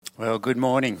Well, good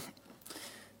morning.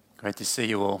 Great to see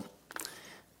you all.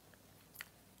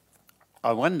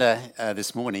 I wonder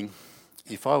this morning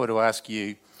if I were to ask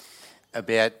you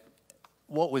about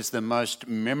what was the most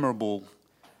memorable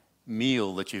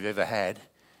meal that you've ever had,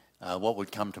 what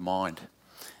would come to mind?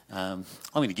 I'm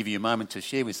going to give you a moment to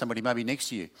share with somebody maybe next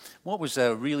to you. What was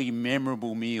a really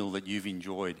memorable meal that you've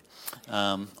enjoyed?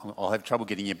 I'll have trouble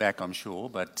getting you back, I'm sure,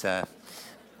 but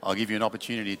I'll give you an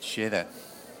opportunity to share that.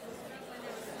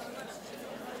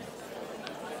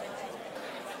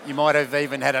 You might have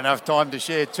even had enough time to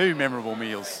share 2 memorable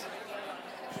meals,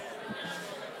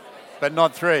 but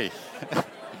not 3. And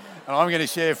I'm going to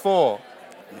share 4.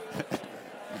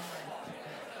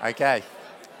 Okay.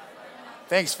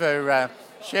 Thanks for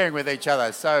sharing with each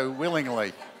other so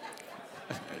willingly.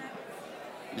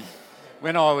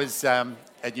 When I was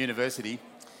at university,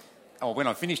 or when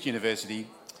I finished university,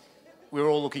 we were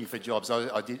all looking for jobs.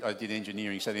 I did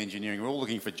engineering, studied engineering. We were all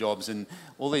looking for jobs, and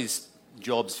all these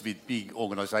jobs with big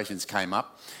organisations came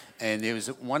up, and there was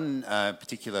one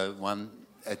particular one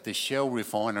at the Shell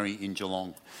refinery in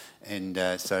Geelong, and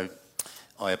so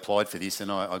I applied for this and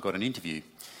I got an interview.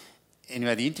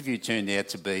 Anyway, the interview turned out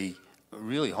to be a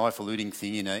really highfalutin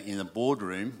thing in a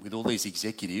boardroom with all these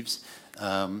executives,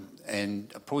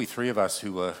 and probably 3 of us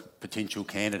who were potential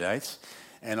candidates,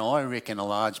 and I reckon a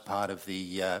large part of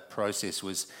the process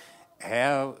was,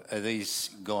 how are these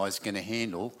guys going to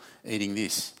handle eating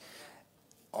this?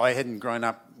 I hadn't grown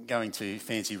up going to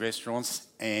fancy restaurants,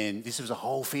 and this was a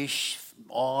whole fish,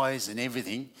 eyes and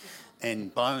everything,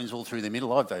 and bones all through the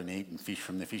middle. I've only eaten fish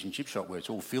from the fish and chip shop where it's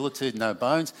all filleted, no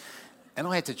bones, and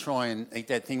I had to try and eat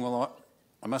that thing. Well,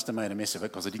 I must have made a mess of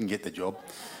it because I didn't get the job.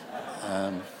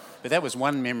 But that was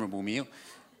one memorable meal.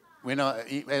 When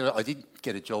I did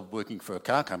get a job working for a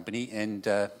car company, and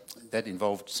that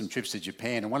involved some trips to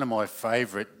Japan, and one of my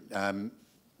favourite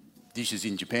dishes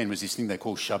in Japan was this thing they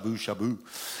call shabu shabu,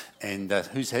 and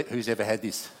who's ever had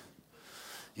this?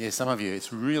 Yeah, some of you.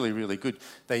 It's really, really good.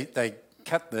 They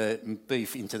cut the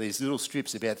beef into these little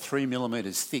strips about 3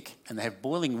 millimetres thick, and they have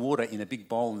boiling water in a big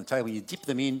bowl on the table. You dip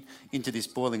them into this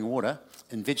boiling water,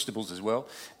 and vegetables as well,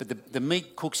 but the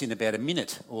meat cooks in about a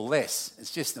minute or less.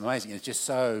 It's just amazing. It's just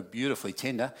so beautifully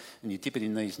tender, and you dip it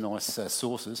in these nice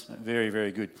sauces. Very,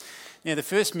 very good. Now, the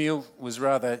first meal was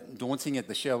rather daunting at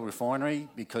the Shell refinery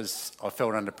because I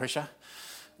felt under pressure.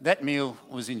 That meal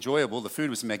was enjoyable. The food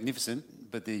was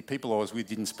magnificent, but the people I was with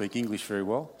didn't speak English very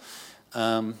well.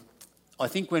 I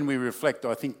think when we reflect,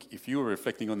 I think if you were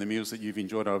reflecting on the meals that you've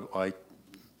enjoyed, I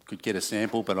could get a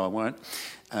sample, but I won't.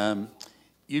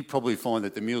 You'd probably find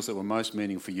that the meals that were most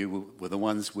meaningful for you were the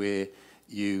ones where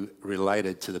you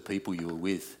related to the people you were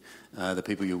with. The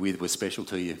people you were with were special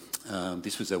to you.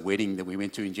 This was a wedding that we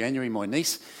went to in January, my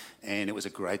niece, and it was a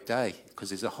great day because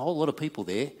there's a whole lot of people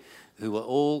there who were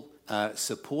all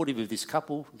supportive of this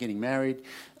couple getting married,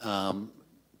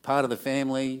 part of the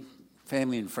family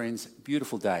and friends.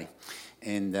 Beautiful day.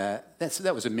 And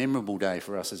that was a memorable day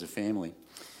for us as a family.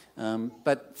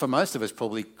 But for most of us,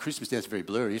 probably Christmas Day is very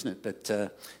blurry, isn't it?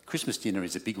 But Christmas dinner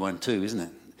is a big one too, isn't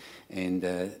it? And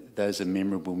those are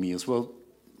memorable meals. Well,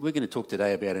 we're going to talk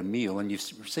today about a meal, and you've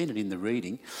seen it in the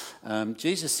reading.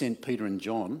 Jesus sent Peter and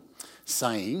John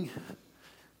saying,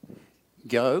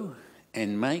 "Go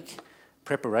and make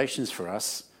preparations for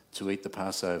us to eat the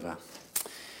Passover."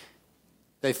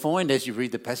 They find, as you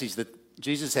read the passage, that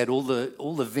Jesus had all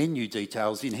the venue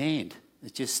details in hand.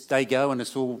 It's just they go and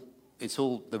it's all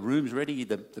the room's ready,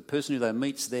 the person who they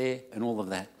meet's there, and all of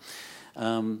that.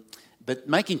 But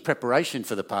making preparation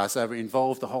for the Passover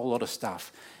involved a whole lot of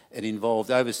stuff. It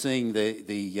involved overseeing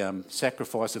the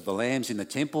sacrifice of the lambs in the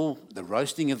temple, the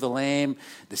roasting of the lamb,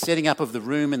 the setting up of the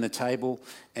room and the table,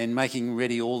 and making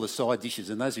ready all the side dishes.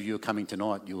 And those of you who are coming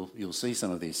tonight, you'll see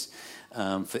some of this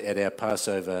at our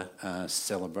Passover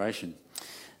celebration.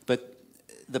 But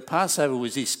the Passover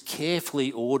was this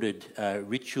carefully ordered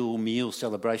ritual meal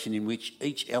celebration in which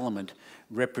each element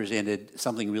represented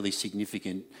something really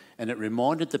significant, and it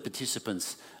reminded the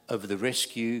participants of the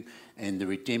rescue and the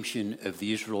redemption of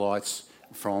the Israelites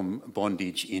from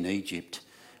bondage in Egypt,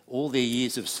 all their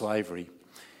years of slavery.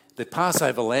 The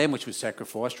Passover lamb, which was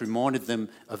sacrificed, reminded them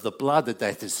of the blood that they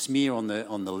had to smear on the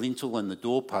lintel and the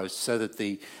doorpost so that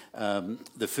the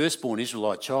firstborn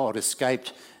Israelite child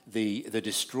escaped the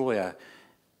destroyer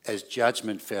as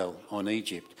judgment fell on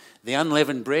Egypt. The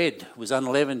unleavened bread was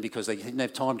unleavened because they didn't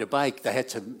have time to bake. They had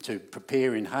to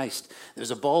prepare in haste. There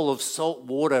was a bowl of salt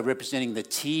water representing the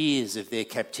tears of their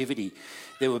captivity.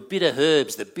 There were bitter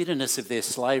herbs, the bitterness of their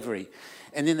slavery.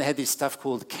 And then they had this stuff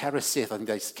called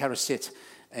karaseth,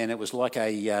 and it was like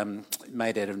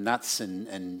made out of nuts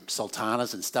and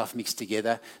sultanas and stuff mixed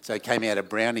together. So it came out a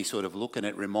brownie sort of look, and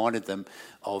it reminded them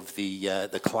of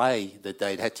the clay that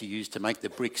they'd had to use to make the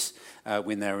bricks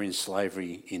when they were in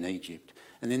slavery in Egypt.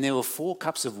 And then there were 4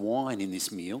 cups of wine in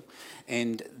this meal,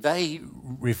 and they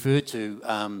refer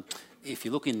to, if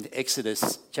you look in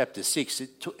Exodus chapter 6,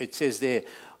 it says there,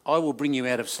 I will bring you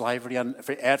out of slavery,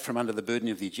 out from under the burden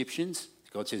of the Egyptians.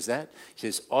 God says that. He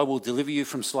says, I will deliver you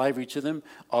from slavery to them.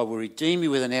 I will redeem you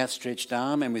with an outstretched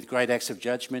arm and with great acts of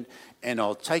judgment, and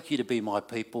I'll take you to be my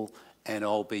people, and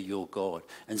I'll be your God.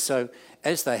 And so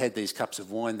as they had these cups of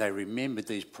wine, they remembered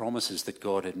these promises that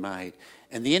God had made.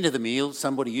 And the end of the meal,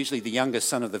 somebody, usually the youngest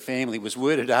son of the family, was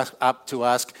worded up to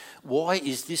ask, why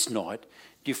is this night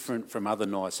different from other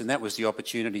nights? And that was the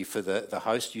opportunity for the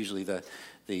host, usually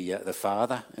the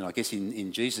father, and I guess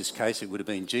in Jesus' case it would have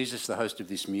been Jesus, the host of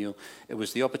this meal. It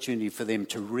was the opportunity for them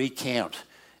to recount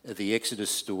the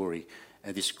Exodus story,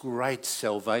 this great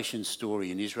salvation story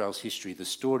in Israel's history, the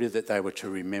story that they were to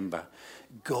remember.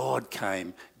 God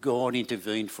came, God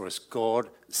intervened for us, God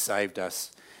saved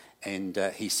us, and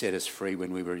he set us free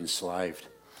when we were enslaved.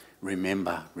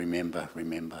 Remember, remember,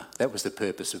 remember. That was the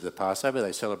purpose of the Passover.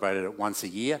 They celebrated it once a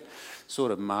year,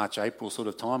 sort of March, April sort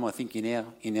of time, I think,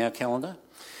 in our calendar.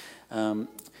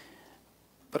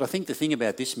 But I think the thing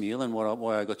about this meal, and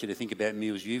why I got you to think about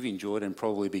meals you've enjoyed, and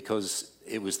probably because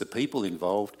it was the people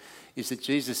involved, is that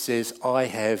Jesus says, I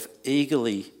have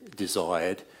eagerly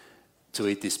desired to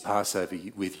eat this Passover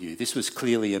with you. This was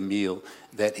clearly a meal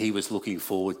that he was looking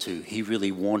forward to. He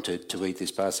really wanted to eat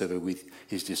this Passover with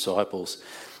his disciples.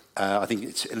 I think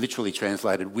it's literally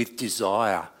translated, with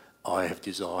desire, I have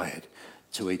desired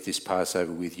to eat this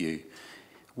Passover with you.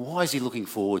 Why is he looking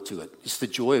forward to it? It's the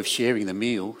joy of sharing the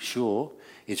meal, sure.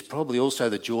 It's probably also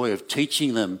the joy of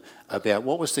teaching them about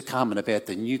what was to come and about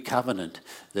the new covenant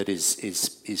that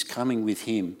is coming with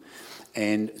him.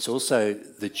 And it's also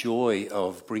the joy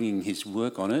of bringing his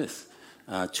work on earth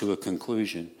to a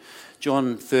conclusion.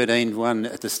 John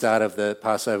 13:1, at the start of the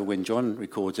Passover, when John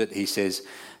records it, he says,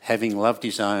 having loved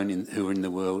his own who are in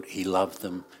the world, he loved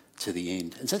them to the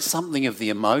end. And that's something of the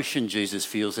emotion Jesus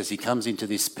feels as he comes into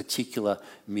this particular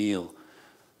meal.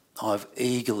 I've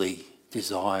eagerly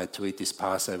desired to eat this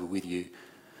Passover with you.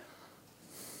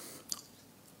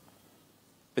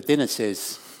 But then it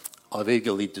says, I've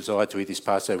eagerly desired to eat this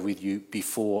Passover with you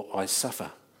before I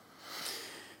suffer.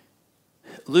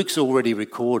 Luke's already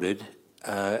recorded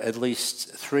at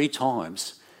least 3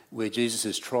 times where Jesus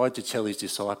has tried to tell his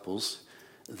disciples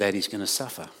that he's going to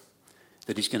suffer,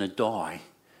 that he's going to die,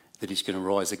 that he's going to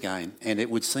rise again. And it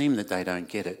would seem that they don't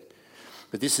get it.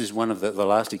 But this is one of the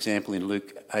last example in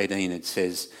Luke 18. It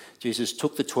says, Jesus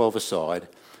took the 12 aside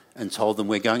and told them,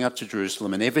 we're going up to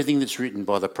Jerusalem, and everything that's written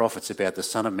by the prophets about the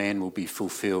Son of Man will be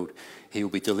fulfilled. He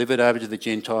will be delivered over to the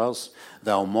Gentiles.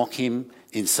 They'll mock him,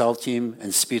 insult him,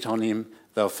 and spit on him.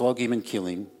 They'll flog him and kill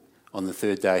him. On the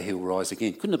 3rd day he'll rise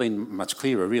again. Couldn't have been much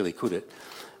clearer, really, could it?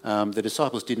 The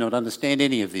disciples did not understand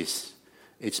any of this.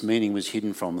 Its meaning was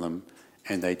hidden from them,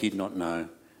 and they did not know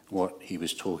what he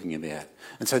was talking about.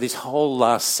 And so this whole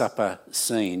Last Supper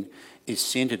scene is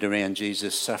centred around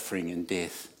Jesus' suffering and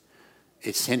death.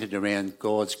 It's centred around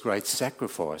God's great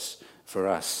sacrifice for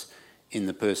us in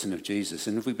the person of Jesus.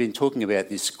 And if we've been talking about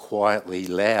this quietly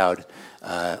loud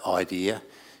idea,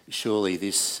 surely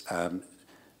this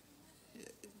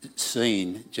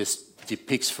scene just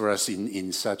depicts for us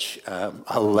in such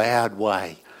a loud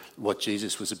way what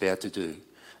Jesus was about to do,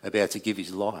 about to give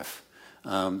his life.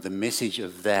 The message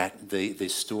of that, the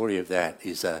story of that,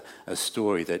 is a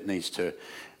story that needs to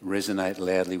resonate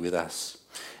loudly with us.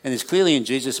 And it's clearly in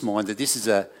Jesus' mind that this is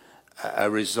a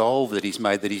resolve that he's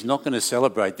made, that he's not going to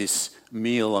celebrate this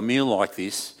meal, a meal like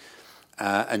this,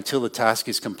 until the task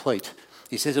is complete.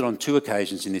 He says it on 2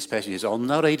 occasions in this passage. He says, I'll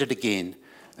not eat it again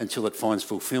until it finds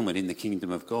fulfilment in the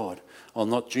kingdom of God. I'll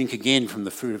not drink again from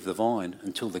the fruit of the vine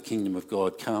until the kingdom of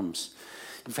God comes.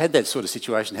 You've had that sort of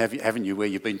situation, haven't you, where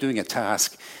you've been doing a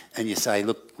task and you say,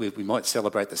 look, we might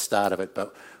celebrate the start of it,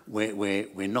 but we're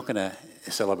not going to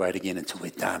celebrate again until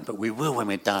we're done, but we will when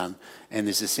we're done. And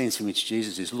there's a sense in which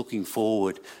Jesus is looking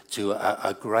forward to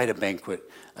a greater banquet,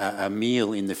 a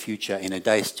meal in the future, in a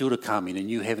day still to come, in a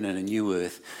new heaven and a new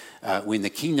earth, when the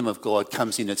kingdom of God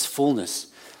comes in its fullness.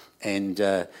 And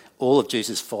all of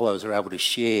Jesus' followers are able to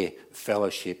share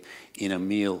fellowship in a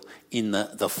meal in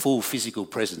the full physical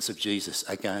presence of Jesus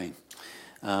again.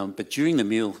 But during the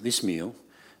meal, this meal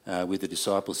with the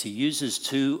disciples, he uses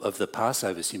 2 of the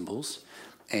Passover symbols,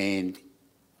 and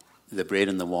the bread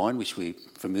and the wine, which we're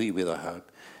familiar with, I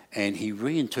hope, and he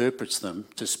reinterprets them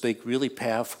to speak really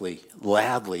powerfully,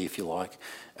 loudly, if you like,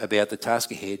 about the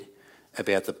task ahead,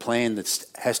 about the plan that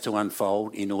has to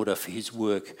unfold in order for his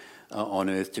work on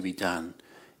earth to be done.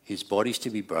 His body's to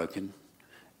be broken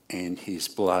and his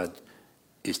blood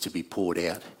is to be poured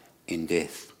out in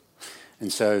death.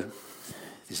 And so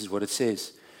this is what it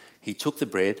says. He took the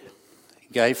bread,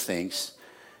 gave thanks,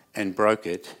 and broke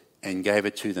it and gave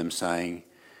it to them, saying,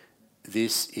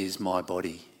 "This is my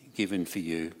body given for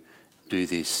you. Do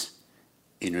this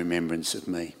in remembrance of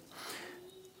me."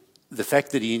 The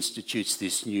fact that he institutes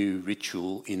this new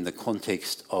ritual in the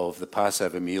context of the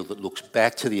Passover meal that looks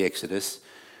back to the Exodus,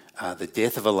 the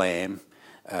death of a lamb,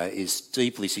 is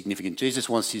deeply significant. Jesus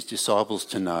wants his disciples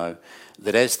to know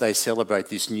that as they celebrate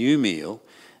this new meal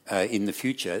in the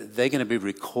future, they're going to be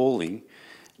recalling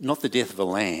not the death of a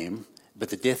lamb, but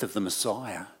the death of the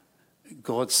Messiah,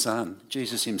 God's Son,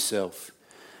 Jesus himself.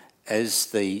 As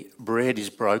the bread is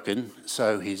broken,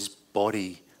 so his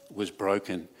body was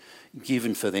broken,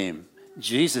 given for them.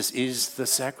 Jesus is the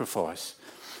sacrifice.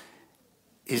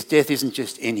 His death isn't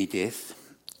just any death.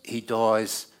 He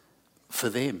dies for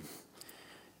them.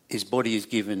 His body is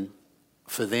given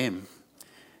for them.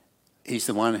 He's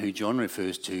the one who John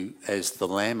refers to as the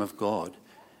Lamb of God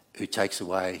who takes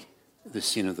away the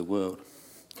sin of the world.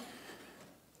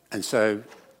 And so,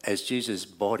 as Jesus'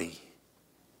 body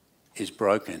is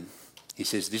broken, he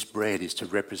says this bread is to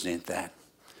represent that.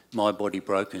 My body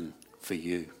broken for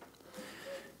you.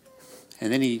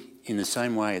 And then he, in the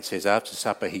same way, it says, after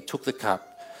supper, he took the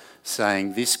cup,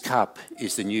 saying, "This cup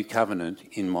is the new covenant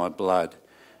in my blood,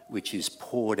 which is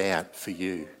poured out for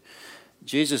you."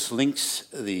 Jesus links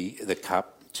the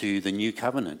cup to the new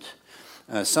covenant.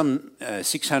 Some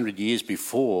 600 years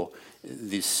before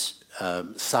this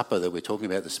supper that we're talking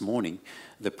about this morning,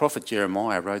 the prophet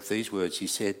Jeremiah wrote these words. He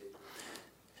said,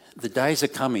 "The days are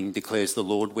coming, declares the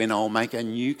Lord, when I'll make a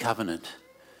new covenant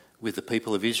with the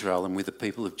people of Israel and with the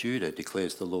people of Judah,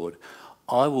 declares the Lord.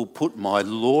 I will put my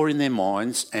law in their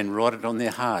minds and write it on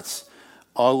their hearts.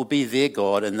 I will be their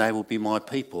God and they will be my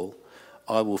people.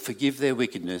 I will forgive their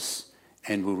wickedness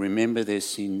and will remember their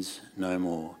sins no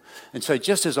more." And so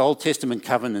just as Old Testament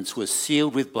covenants were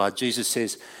sealed with blood, Jesus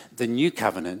says the new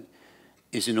covenant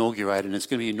is inaugurated, and it's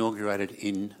going to be inaugurated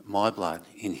in my blood,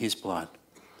 in his blood.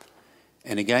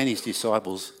 And again, he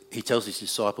tells his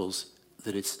disciples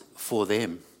that it's for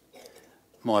them,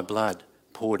 my blood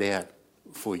poured out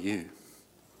for you.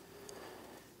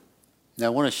 Now, I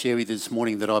want to share with you this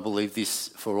morning that I believe this,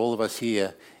 for all of us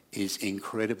here, is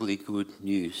incredibly good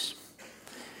news.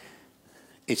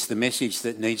 It's the message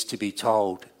that needs to be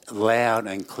told loud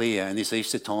and clear, and this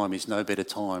Easter time is no better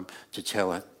time to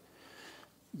tell it.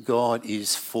 God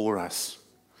is for us.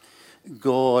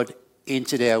 God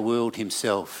entered our world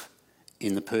himself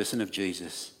in the person of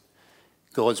Jesus,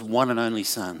 God's one and only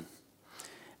Son.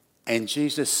 And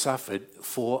Jesus suffered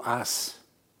for us.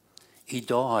 He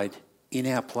died in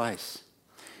our place.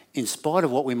 In spite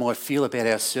of what we might feel about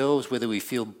ourselves, whether we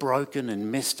feel broken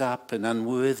and messed up and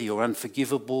unworthy or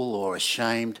unforgivable or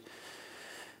ashamed,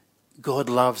 God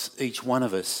loves each one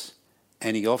of us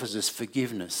and he offers us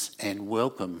forgiveness and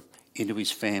welcome into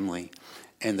his family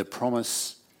and the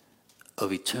promise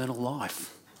of eternal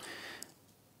life,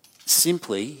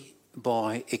 simply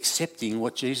by accepting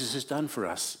what Jesus has done for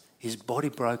us, his body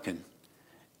broken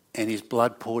and his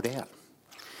blood poured out.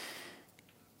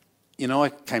 You know, I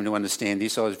came to understand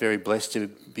this. I was very blessed to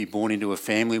be born into a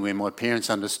family where my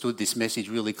parents understood this message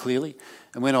really clearly.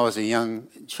 And when I was a young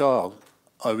child,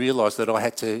 I realised that I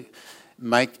had to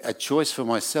make a choice for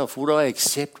myself. Would I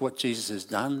accept what Jesus has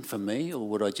done for me, or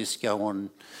would I just go on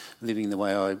living the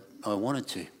way I wanted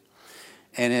to?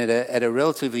 And at a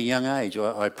relatively young age,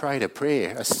 I prayed a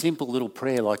prayer, a simple little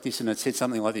prayer like this, and it said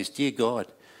something like this: "Dear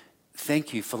God,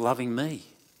 thank you for loving me.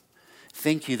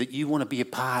 Thank you that you want to be a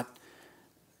part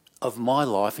of my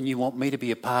life and you want me to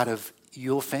be a part of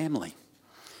your family.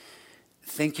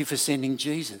 Thank you for sending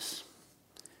Jesus.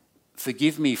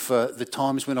 Forgive me for the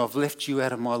times when I've left you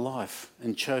out of my life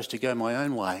and chose to go my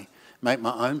own way, make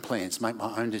my own plans, make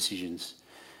my own decisions.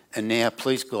 And now,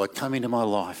 please God, come into my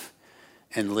life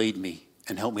and lead me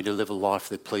and help me to live a life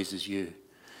that pleases you."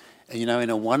 And you know,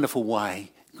 in a wonderful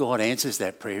way, God answers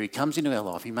that prayer. He comes into our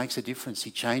life. He makes a difference.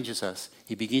 He changes us.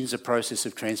 He begins a process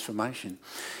of transformation.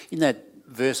 In that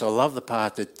verse, I love the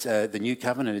part that the new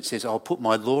covenant, it says, "I'll put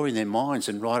my law in their minds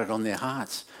and write it on their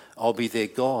hearts. I'll be their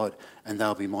God and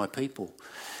they'll be my people."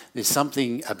 There's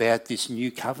something about this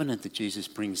new covenant that Jesus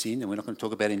brings in, and we're not going to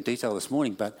talk about it in detail this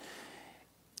morning, but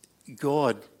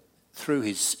God, through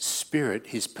his Spirit,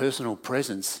 his personal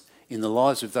presence in the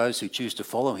lives of those who choose to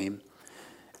follow him,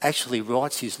 actually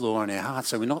writes his law in our hearts.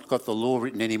 So we've not got the law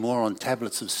written anymore on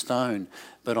tablets of stone,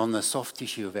 but on the soft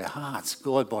tissue of our hearts.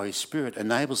 God, by his Spirit,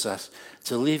 enables us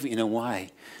to live in a way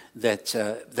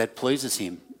that pleases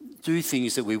him, do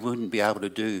things that we wouldn't be able to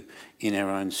do in our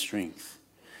own strength.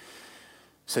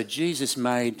 So Jesus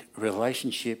made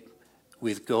relationship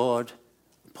with God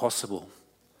possible.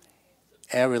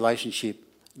 Our relationship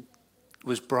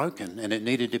was broken and it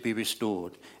needed to be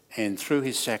restored. And through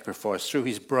his sacrifice, through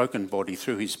his broken body,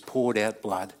 through his poured out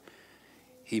blood,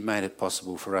 he made it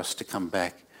possible for us to come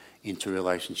back into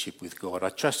relationship with God. I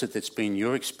trust that that's been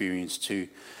your experience to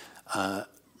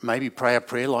maybe pray a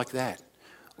prayer like that,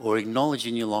 or acknowledge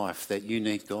in your life that you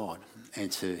need God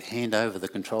and to hand over the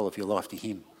control of your life to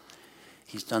him.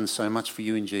 He's done so much for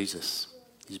you in Jesus.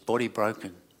 His body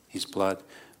broken, his blood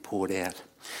poured out.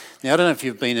 Now, I don't know if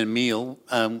you've been at a meal,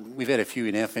 we've had a few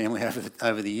in our family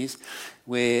over the years,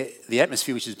 where the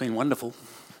atmosphere, which has been wonderful,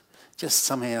 just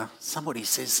somehow somebody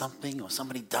says something or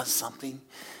somebody does something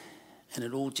and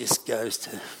it all just goes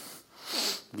to,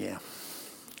 yeah.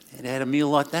 And had a meal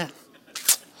like that.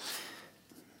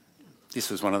 This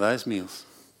was one of those meals.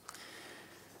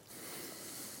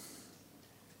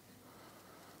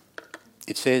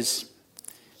 It says,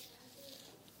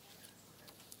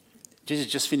 Jesus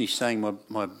just finished saying,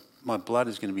 my blood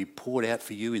is going to be poured out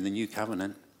for you in the new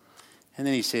covenant. And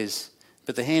then he says,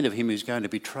 but the hand of him who's going to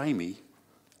betray me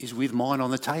is with mine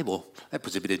on the table. That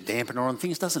puts a bit of dampener on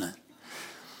things, doesn't it?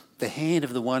 The hand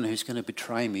of the one who's going to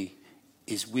betray me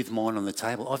is with mine on the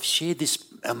table. I've shared this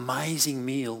amazing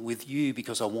meal with you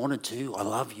because I wanted to. I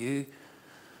love you.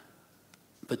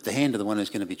 But the hand of the one who's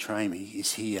going to betray me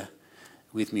is here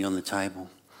with me on the table.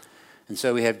 And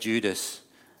so we have Judas,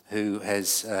 who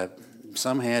has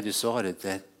somehow decided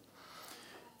that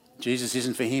Jesus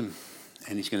isn't for him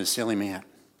and he's going to sell him out.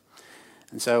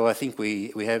 And so I think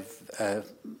we have,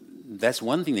 that's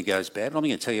one thing that goes bad. But I'm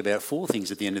going to tell you about 4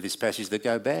 things at the end of this passage that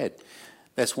go bad.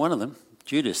 That's one of them.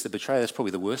 Judas, the betrayer, that's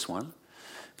probably the worst one.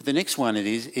 But the next one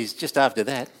is just after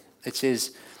that. It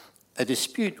says, a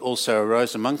dispute also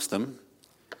arose amongst them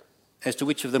as to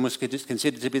which of them was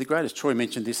considered to be the greatest. Troy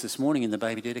mentioned this morning in the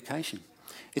baby dedication.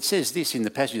 It says this in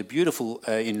the passage, beautiful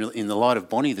in the light of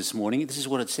Bonnie this morning. This is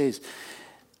what it says.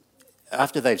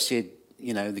 After they've said,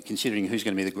 considering who's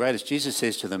going to be the greatest, Jesus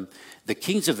says to them, the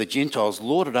kings of the Gentiles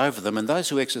lord it over them, and those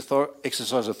who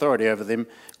exercise authority over them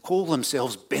call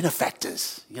themselves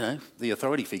benefactors, the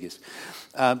authority figures.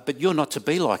 But you're not to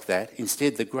be like that.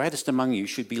 Instead, the greatest among you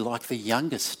should be like the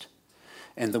youngest,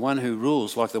 and the one who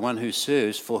rules like the one who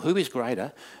serves. For who is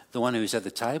greater, the one who is at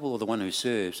the table or the one who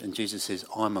serves? And Jesus says,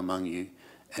 I'm among you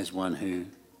as one who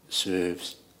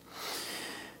serves.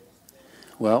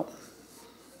 Well,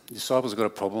 the disciples have got a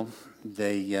problem.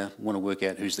 They want to work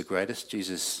out who's the greatest.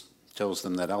 Jesus tells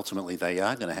them that ultimately they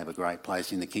are going to have a great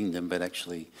place in the kingdom, but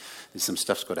actually there's some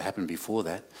stuff's got to happen before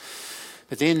that.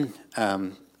 But then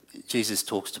Jesus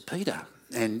talks to Peter,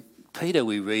 and Peter,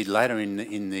 we read later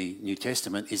in the New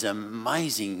Testament, is an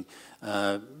amazing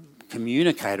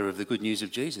communicator of the good news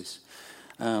of Jesus.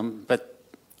 But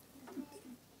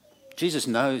Jesus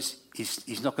knows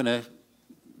he's not going to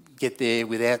get there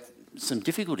without some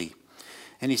difficulty.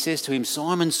 And he says to him,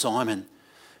 Simon, Simon,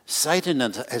 Satan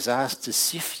has asked to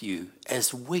sift you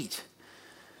as wheat.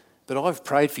 But I've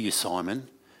prayed for you, Simon,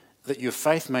 that your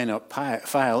faith may not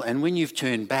fail, and when you've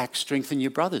turned back, strengthen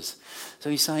your brothers. So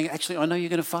he's saying, actually, I know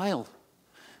you're going to fail.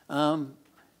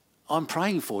 I'm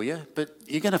praying for you, but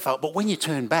you're going to fail. But when you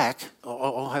turn back,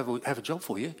 I'll have a job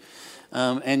for you.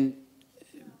 And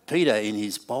Peter, in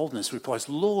his boldness, replies,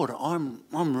 Lord, I'm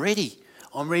ready.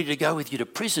 I'm ready to go with you to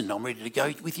prison. I'm ready to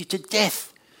go with you to death.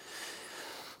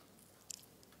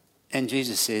 And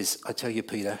Jesus says, I tell you,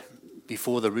 Peter,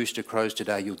 before the rooster crows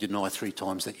today, you'll deny 3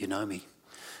 times that you know me.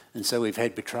 And so we've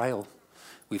had betrayal.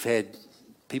 We've had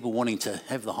people wanting to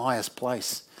have the highest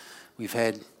place. We've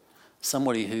had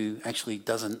somebody who actually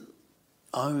doesn't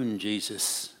own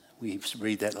Jesus. We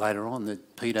read that later on,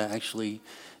 that Peter actually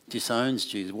disowns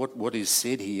Jesus. What is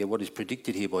said here, what is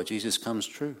predicted here by Jesus comes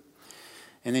true.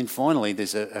 And then finally,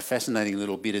 there's a fascinating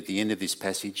little bit at the end of this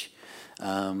passage,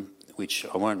 which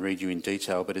I won't read you in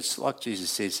detail, but it's like Jesus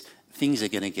says, things are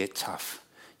going to get tough.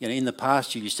 In the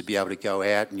past, you used to be able to go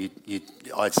out and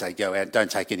I'd say go out, don't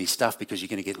take any stuff because you're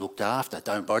going to get looked after.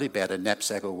 Don't worry about a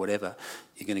knapsack or whatever.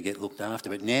 You're going to get looked after.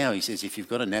 But now he says, if you've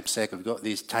got a knapsack, you've got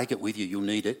this, take it with you, you'll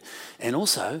need it. And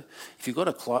also, if you've got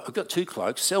I've got 2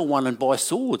 cloaks, sell one and buy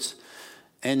swords.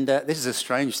 And this is a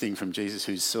strange thing from Jesus,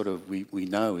 who's sort of, we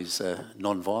know is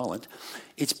non-violent.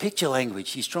 It's picture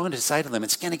language. He's trying to say to them,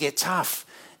 it's going to get tough.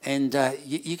 And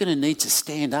you're going to need to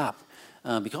stand up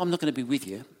because I'm not going to be with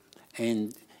you.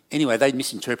 And Anyway, they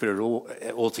misinterpreted it all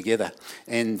altogether.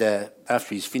 And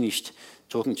after he's finished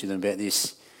talking to them about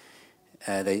this,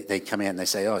 they come out and they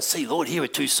say, "Oh, see, Lord, here are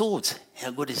 2 swords.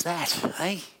 How good is that,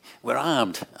 eh? We're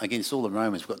armed against all the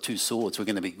Romans. We've got 2 swords. We're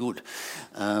going to be good."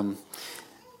 And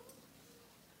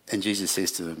Jesus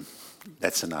says to them,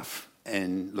 "That's enough."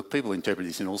 And look, people interpret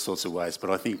this in all sorts of ways, but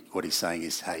I think what he's saying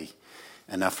is, hey,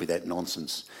 enough with that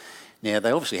nonsense. Now,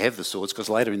 they obviously have the swords because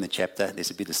later in the chapter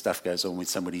there's a bit of stuff goes on with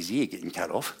somebody's ear getting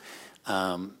cut off.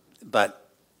 But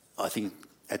I think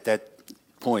at that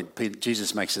point,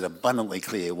 Jesus makes it abundantly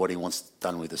clear what he wants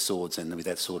done with the swords and with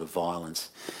that sort of violence.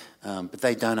 But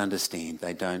they don't understand,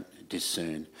 they don't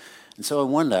discern. And so I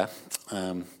wonder,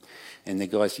 and the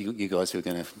guys, you guys who are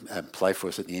going to play for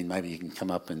us at the end, maybe you can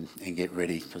come up and get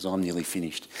ready because I'm nearly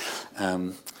finished.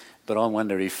 But I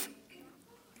wonder if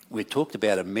we talked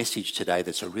about a message today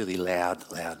that's a really loud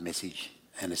message,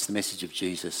 and it's the message of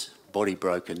Jesus, body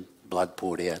broken, blood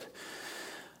poured out.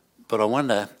 But I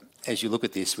wonder, as you look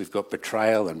at this, we've got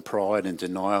betrayal and pride and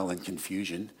denial and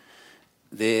confusion.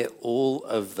 They're all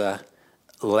of the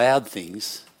loud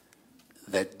things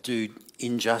that do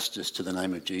injustice to the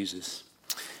name of Jesus.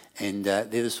 And they're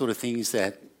the sort of things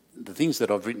that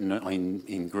I've written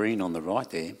in green on the right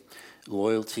there: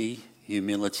 loyalty,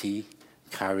 humility,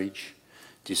 courage,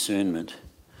 discernment.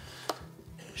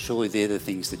 Surely they're the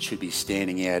things that should be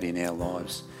standing out in our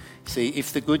lives. See,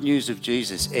 if the good news of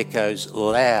Jesus echoes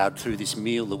loud through this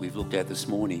meal that we've looked at this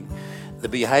morning, the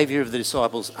behaviour of the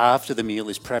disciples after the meal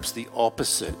is perhaps the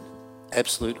opposite,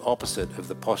 absolute opposite of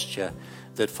the posture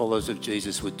that followers of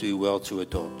Jesus would do well to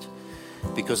adopt.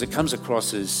 Because it comes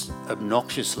across as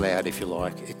obnoxious loud, if you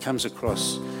like. It comes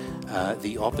across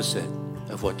the opposite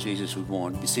of what Jesus would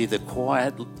want. You see, the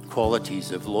quiet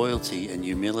qualities of loyalty and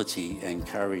humility and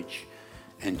courage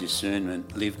and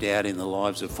discernment lived out in the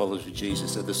lives of followers of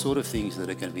Jesus are the sort of things that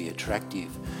are going to be attractive,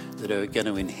 that are going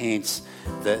to enhance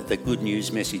the good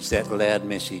news message, that loud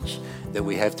message that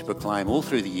we have to proclaim all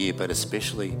through the year, but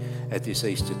especially at this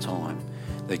Easter time,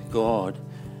 that God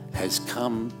has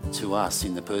come to us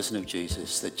in the person of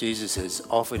Jesus, that Jesus has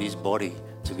offered his body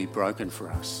to be broken for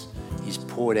us. He's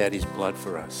poured out his blood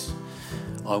for us.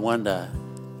 I wonder,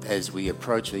 as we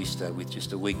approach Easter with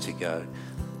just a week to go,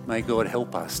 may God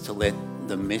help us to let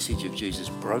the message of Jesus'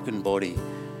 broken body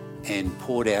and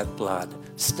poured out blood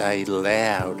stay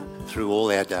loud through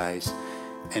all our days.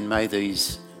 And may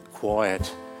these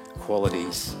quiet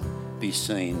qualities be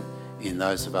seen in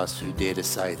those of us who dare to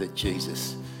say that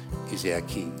Jesus is our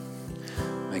King.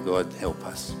 May God help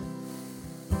us.